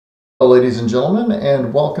Hello, ladies and gentlemen,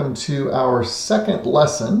 and welcome to our second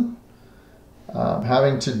lesson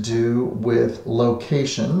having to do with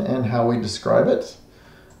location and how we describe it.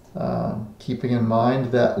 Keeping in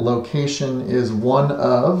mind that location is one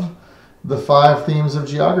of the 5 themes of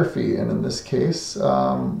geography, and in this case,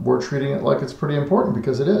 we're treating it like it's pretty important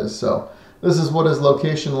because it is. So this is what is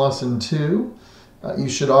location lesson 2. You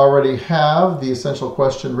should already have the essential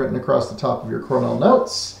question written across the top of your Cornell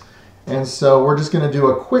notes. And so we're just going to do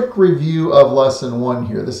a quick review of lesson 1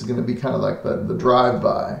 here. This is going to be kind of like the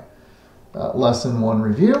drive-by lesson 1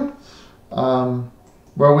 review,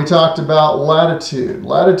 where we talked about latitude.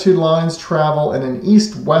 Latitude lines travel in an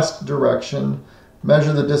east-west direction.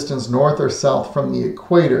 Measure the distance north or south from the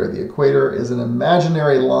equator. The equator is an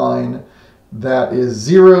imaginary line that is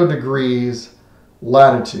 0 degrees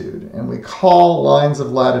latitude. And we call lines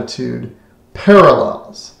of latitude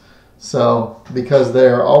parallels. So, because they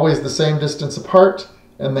are always the same distance apart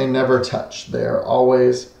and they never touch. They are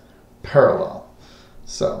always parallel.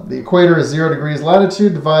 So, the equator is 0 degrees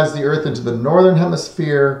latitude, divides the Earth into the northern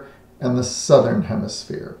hemisphere and the southern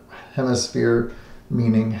hemisphere. Hemisphere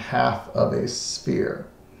meaning half of a sphere.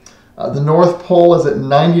 The North Pole is at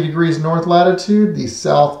 90 degrees north latitude. The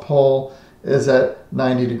South Pole is at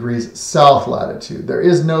 90 degrees south latitude. There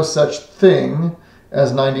is no such thing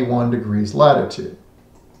as 91 degrees latitude.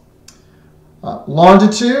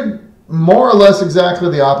 Longitude, more or less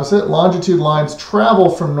exactly the opposite. Longitude lines travel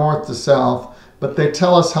from north to south, but they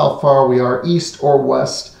tell us how far we are east or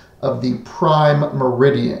west of the prime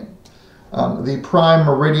meridian. The prime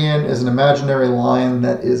meridian is an imaginary line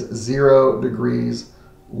that is 0 degrees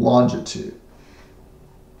longitude.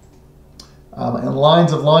 And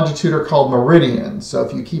lines of longitude are called meridians. So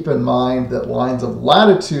if you keep in mind that lines of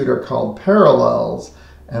latitude are called parallels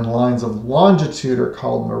and lines of longitude are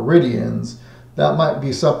called meridians, that might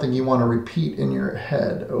be something you want to repeat in your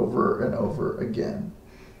head over and over again.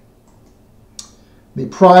 The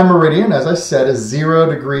prime meridian, as I said, is 0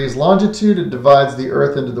 degrees longitude. It divides the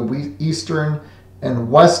Earth into the eastern and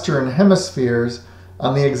western hemispheres.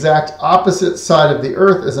 On the exact opposite side of the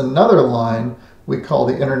Earth is another line we call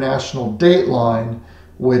the international date line,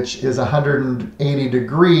 which is 180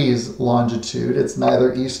 degrees longitude. It's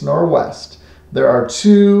neither east nor west. There are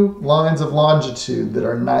 2 lines of longitude that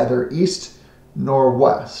are neither east nor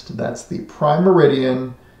west. That's the prime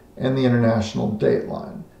meridian and the international date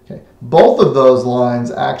line. Okay. Both of those lines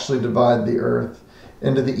actually divide the Earth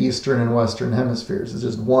into the eastern and western hemispheres. It's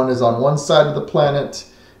just one is on one side of the planet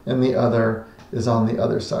and the other is on the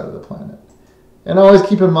other side of the planet. And always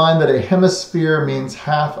keep in mind that a hemisphere means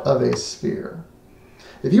half of a sphere.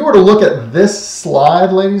 If you were to look at this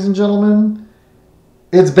slide, ladies and gentlemen,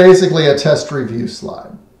 it's basically a test review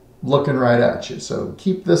slide looking right at you. So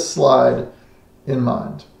keep this slide in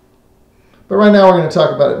mind. But right now we're going to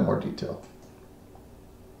talk about it in more detail.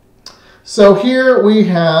 So here we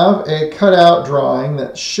have a cutout drawing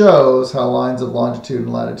that shows how lines of longitude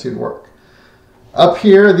and latitude work. Up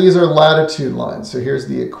here, these are latitude lines. So here's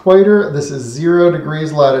the equator. This is 0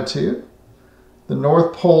 degrees latitude. The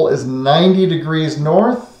North Pole is 90 degrees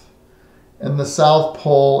north, and the South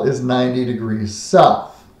Pole is 90 degrees south.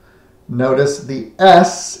 Notice the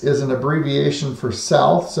S is an abbreviation for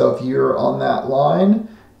south. So if you're on that line,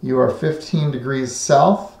 you are 15 degrees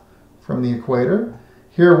south from the equator.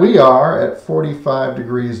 Here we are at 45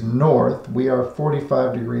 degrees north. We are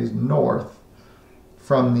 45 degrees north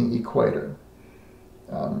from the equator.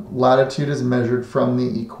 Latitude is measured from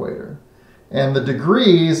the equator. And the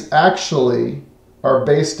degrees actually are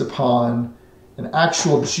based upon an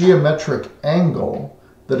actual geometric angle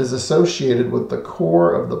that is associated with the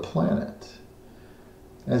core of the planet.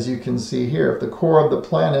 As you can see here, if the core of the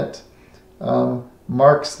planet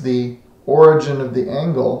marks the origin of the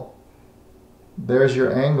angle, there's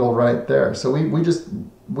your angle right there. So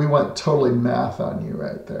we went totally math on you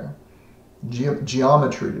right there.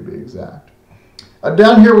 Geometry to be exact.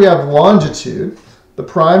 Down here we have longitude. The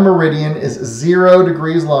prime meridian is 0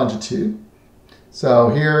 degrees longitude. So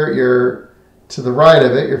here you're to the right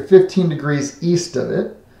of it, you're 15 degrees east of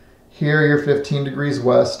it. Here you're 15 degrees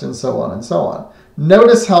west, and so on and so on.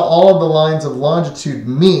 Notice how all of the lines of longitude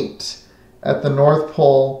meet at the North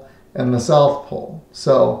Pole and the South Pole.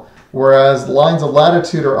 So whereas lines of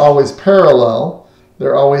latitude are always parallel,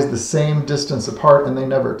 they're always the same distance apart and they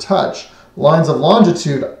never touch, lines of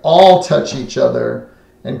longitude all touch each other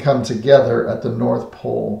and come together at the North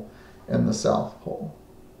Pole and the South Pole.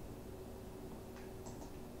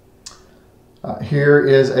 Here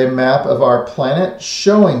is a map of our planet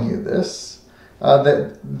showing you this.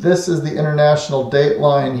 That this is the international date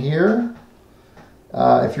line here.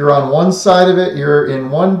 If you're on one side of it, you're in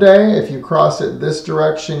one day. If you cross it this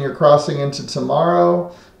direction, you're crossing into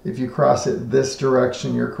tomorrow. If you cross it this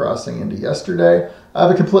direction, you're crossing into yesterday. I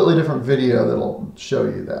have a completely different video that'll show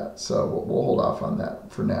you that. So we'll hold off on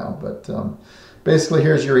that for now. But basically,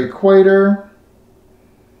 here's your equator.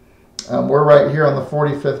 We're right here on the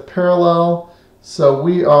 45th parallel. So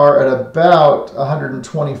we are at about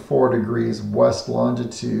 124 degrees west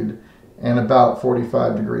longitude and about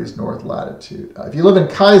 45 degrees north latitude. If you live in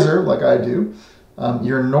Kaiser, like I do,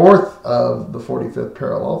 you're north of the 45th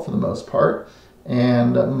parallel for the most part,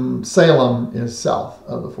 and Salem is south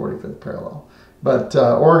of the 45th parallel. But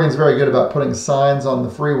Oregon's very good about putting signs on the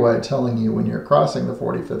freeway telling you when you're crossing the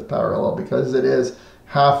 45th parallel, because it is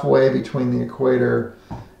halfway between the equator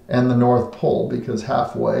and the North Pole, because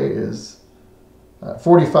halfway is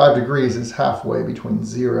 45 degrees is halfway between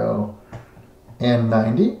 0 and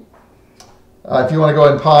 90. If you want to go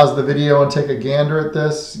ahead and pause the video and take a gander at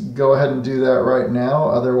this, go ahead and do that right now.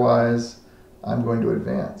 Otherwise, I'm going to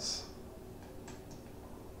advance.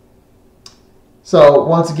 So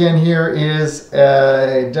once again, here is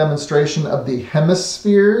a demonstration of the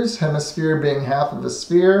hemispheres, hemisphere being half of a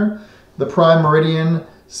sphere. The prime meridian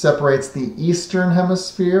separates the eastern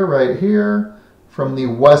hemisphere right here from the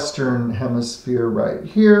western hemisphere right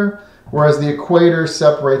here, whereas the equator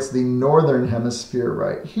separates the northern hemisphere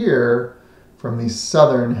right here from the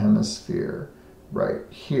southern hemisphere right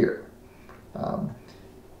here.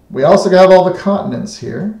 We also have all the continents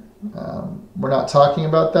here. We're not talking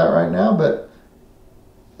about that right now, but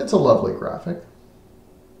it's a lovely graphic.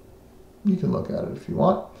 You can look at it if you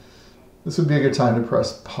want. This would be a good time to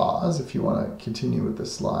press pause if you want to continue with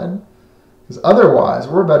this slide, because otherwise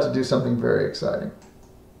we're about to do something very exciting.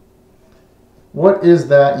 What is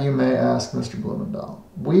that, you may ask, Mr. Blumendahl?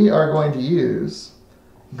 We are going to use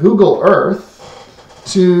Google Earth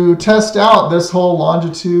to test out this whole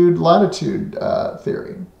longitude-latitude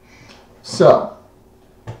theory. So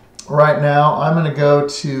right now I'm going to go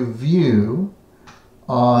to View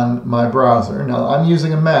on my browser. Now I'm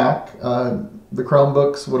using a Mac. The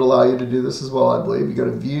Chromebooks would allow you to do this as well, I believe. You go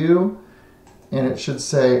to View, and it should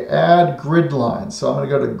say Add Grid Lines. So I'm going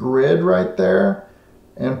to go to Grid right there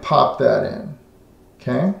and pop that in.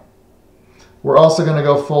 Okay? We're also going to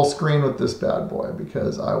go full screen with this bad boy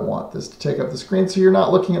because I want this to take up the screen so you're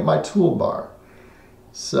not looking at my toolbar.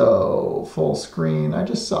 So full screen, I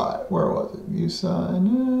just saw it. Where was it? View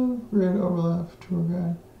sign, grid overlap, tour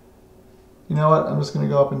guide. You know what? I'm just going to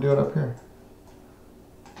go up and do it up here.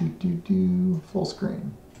 Full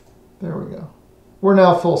screen. There we go. We're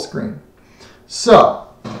now full screen. So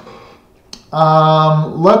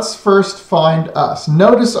let's first find us.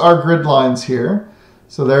 Notice our grid lines here.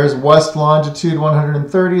 So there's west longitude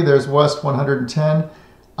 130, there's west 110.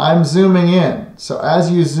 I'm zooming in. So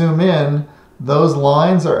as you zoom in, those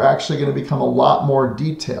lines are actually going to become a lot more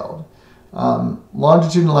detailed.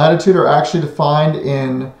 Longitude and latitude are actually defined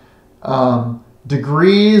in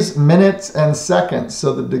degrees, minutes, and seconds.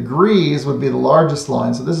 So the degrees would be the largest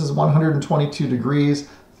line. So this is 122 degrees,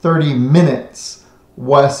 30 minutes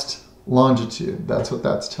west longitude. That's what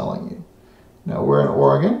that's telling you. Now we're in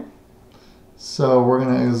Oregon. So we're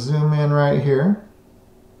going to zoom in right here.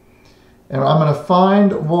 And I'm going to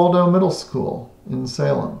find Waldo Middle School in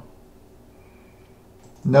Salem.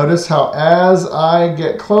 Notice how as I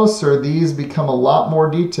get closer, these become a lot more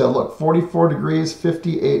detailed. Look, 44 degrees,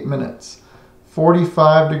 58 minutes.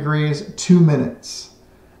 45 degrees, 2 minutes.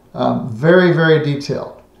 Very, very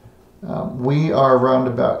detailed. We are around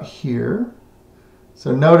about here.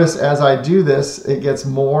 So notice as I do this, it gets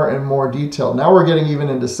more and more detailed. Now we're getting even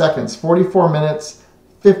into seconds. 44 minutes,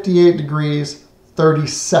 58 degrees, 30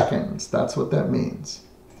 seconds. That's what that means.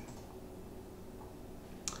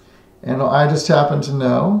 And I just happen to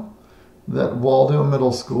know that Waldo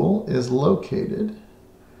Middle School is located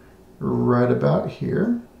right about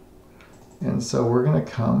here. And so we're going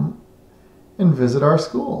to come and visit our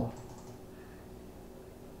school.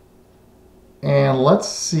 And let's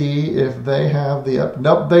see if they have the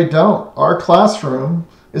nope, they don't. Our classroom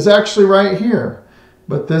is actually right here.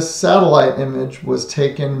 But this satellite image was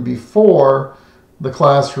taken before the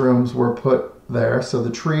classrooms were put there. So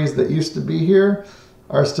the trees that used to be here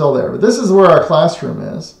are still there. But this is where our classroom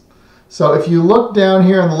is. So if you look down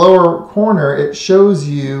here in the lower corner, it shows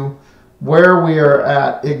you where we are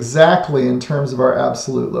at exactly in terms of our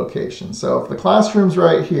absolute location. So if the classroom's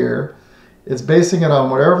right here, it's basing it on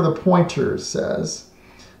whatever the pointer says.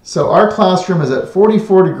 So our classroom is at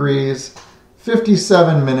 44 degrees,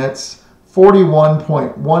 57 minutes,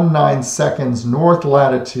 41.19 seconds north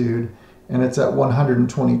latitude, and it's at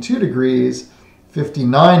 122 degrees,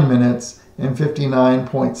 59 minutes, and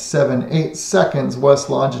 59.78 seconds west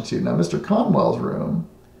longitude. Now, Mr. Conwell's room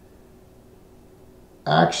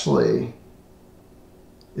actually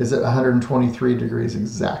is at 123 degrees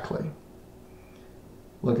exactly.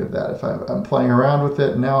 Look at that. If I'm playing around with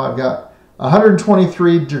it, now I've got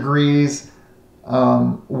 123 degrees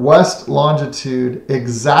west longitude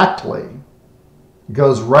exactly.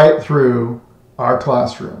 Goes right through our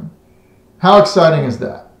classroom. How exciting is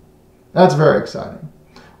that? That's very exciting.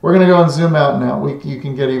 We're going to go and zoom out now. You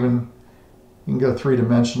can go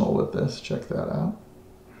three-dimensional with this. Check that out.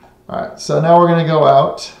 All right, so now we're going to go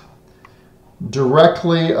out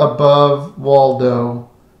directly above Waldo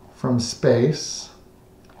from space.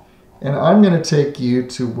 And I'm going to take you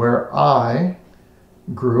to where I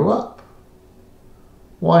grew up.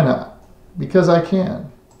 Why not? Because I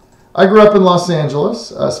can. I grew up in Los Angeles.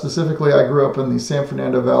 Specifically, I grew up in the San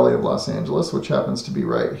Fernando Valley of Los Angeles, which happens to be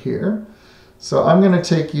right here. So I'm going to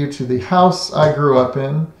take you to the house I grew up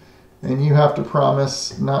in, and you have to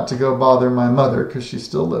promise not to go bother my mother because she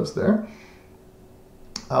still lives there.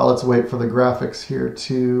 Let's wait for the graphics here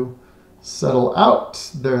to settle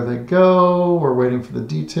out. There they go. We're waiting for the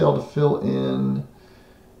detail to fill in.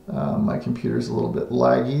 My computer's a little bit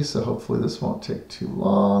laggy, so hopefully this won't take too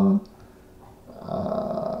long.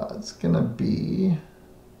 It's going to be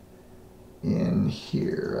in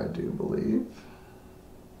here, I do believe.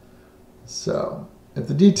 So if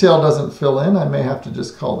the detail doesn't fill in, I may have to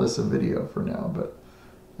just call this a video for now, but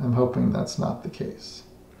I'm hoping that's not the case.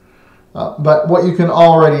 But what you can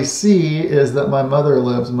already see is that my mother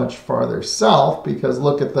lives much farther south because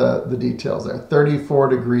look at the details there. 34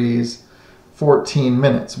 degrees, 14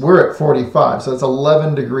 minutes. We're at 45, so it's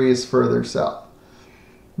 11 degrees further south.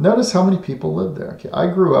 Notice how many people live there. Okay, I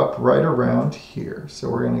grew up right around here, so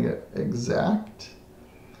we're going to get exact.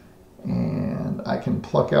 And I can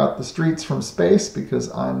pluck out the streets from space because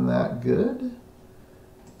I'm that good.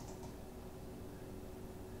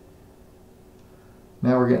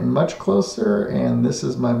 Now we're getting much closer, and this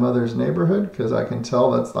is my mother's neighborhood because I can tell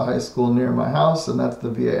that's the high school near my house, and that's the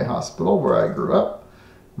VA hospital where I grew up.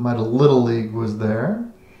 My Little League was there.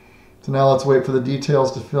 So now let's wait for the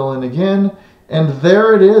details to fill in again. And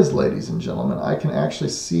there it is, ladies and gentlemen. I can actually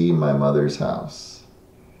see my mother's house.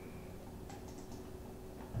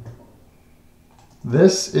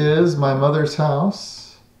 This is my mother's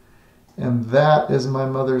house, and that is my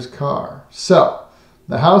mother's car. So,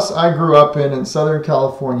 the house I grew up in Southern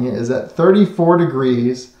California is at 34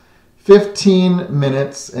 degrees, 15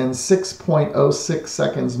 minutes, and 6.06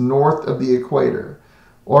 seconds north of the equator.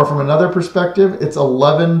 Or from another perspective, it's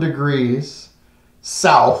 11 degrees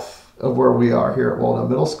south of where we are here at Waldo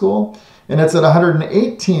Middle School. And it's at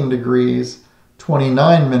 118 degrees,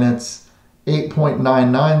 29 minutes,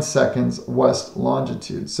 8.99 seconds west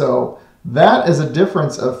longitude. So that is a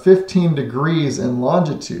difference of 15 degrees in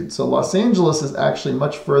longitude. So Los Angeles is actually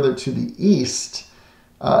much further to the east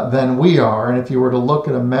than we are. And if you were to look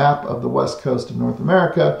at a map of the west coast of North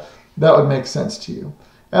America, that would make sense to you.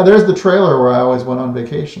 Now there's the trailer where I always went on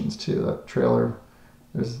vacations too. That trailer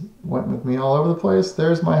went with me all over the place.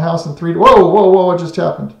 There's my house in 3D. Whoa, whoa, whoa, what just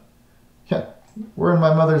happened? Yeah, we're in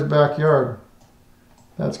my mother's backyard.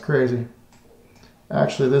 That's crazy.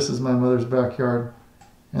 Actually, this is my mother's backyard.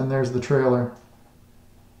 And there's the trailer.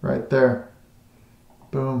 Right there.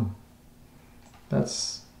 Boom.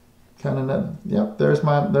 That's kind of net. Yep, there's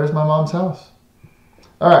my mom's house.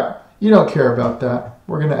 All right, you don't care about that.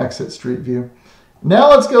 We're going to exit Street View. Now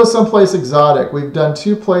let's go someplace exotic. We've done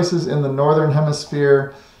 2 places in the Northern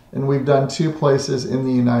Hemisphere, and we've done 2 places in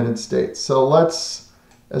the United States. So let's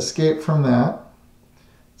escape from that.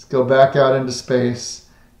 Let's go back out into space,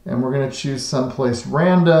 and we're going to choose someplace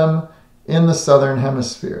random in the Southern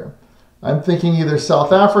Hemisphere. I'm thinking either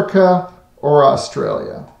South Africa or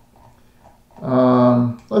Australia.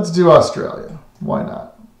 Let's do Australia. Why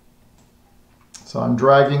not? So I'm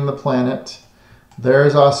dragging the planet.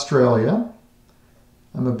 There's Australia.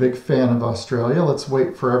 I'm a big fan of Australia. Let's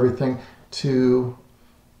wait for everything to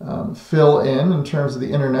fill in terms of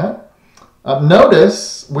the internet.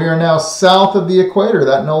 Notice we are now south of the equator.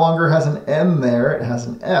 That no longer has an N there. It has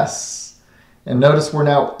an S. And notice we're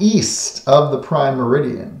now east of the prime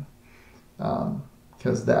meridian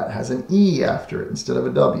because that has an E after it instead of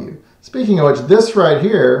a W. Speaking of which, this right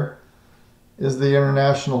here is the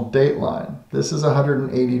international date line. This is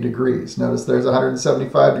 180 degrees. Notice there's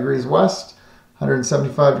 175 degrees west,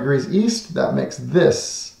 175 degrees east. That makes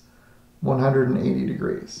this 180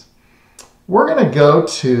 degrees. We're going to go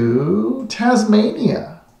to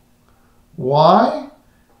Tasmania. Why?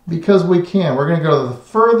 Because we can. We're going to go to the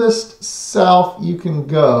furthest south you can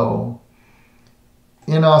go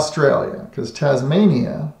in Australia, because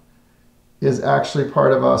Tasmania is actually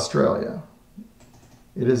part of Australia.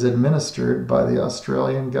 It is administered by the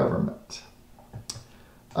Australian government.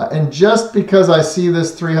 And just because I see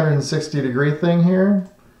this 360-degree thing here,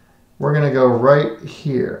 we're going to go right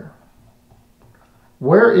here.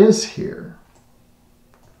 Where is here?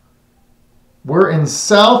 We're in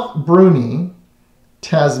South Bruny,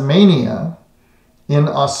 Tasmania, in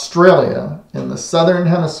Australia, in the southern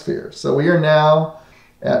hemisphere. So we are now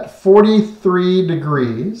at 43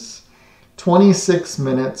 degrees, 26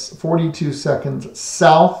 minutes, 42 seconds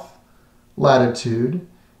south latitude,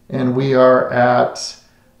 and we are at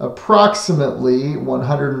approximately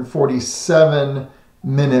 147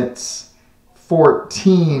 minutes,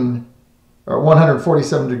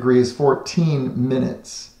 147 degrees, 14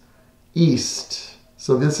 minutes east.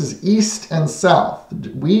 So this is east and south.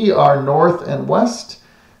 We are north and west.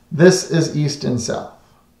 This is east and south.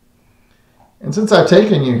 And since I've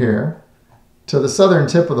taken you here to the southern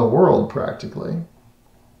tip of the world practically,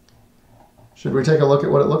 should we take a look at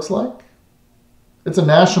what it looks like? It's a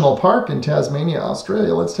national park in Tasmania,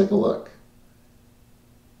 Australia. Let's take a look.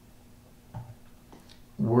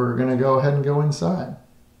 We're going to go ahead and go inside.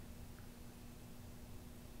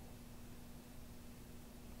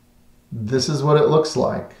 This is what it looks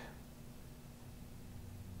like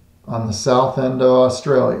on the south end of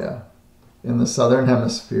Australia, in the southern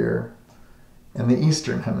hemisphere and the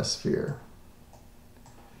eastern hemisphere.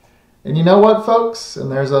 And you know what, folks?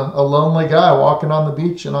 And there's a lonely guy walking on the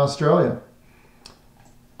beach in Australia.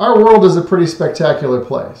 Our world is a pretty spectacular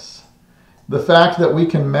place. The fact that we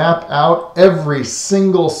can map out every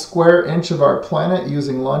single square inch of our planet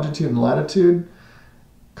using longitude and latitude,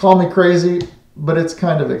 call me crazy, but it's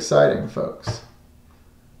kind of exciting, folks.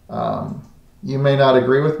 You may not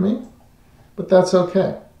agree with me, but that's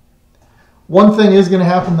okay. One thing is going to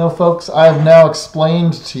happen, though, folks. I have now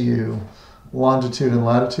explained to you longitude and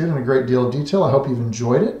latitude in a great deal of detail. I hope you've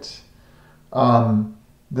enjoyed it.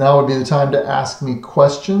 Now would be the time to ask me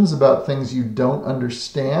questions about things you don't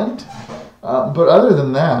understand. But other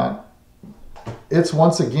than that, it's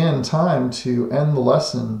once again time to end the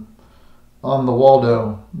lesson on the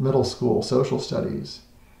Waldo Middle School Social Studies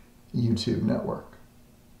YouTube network.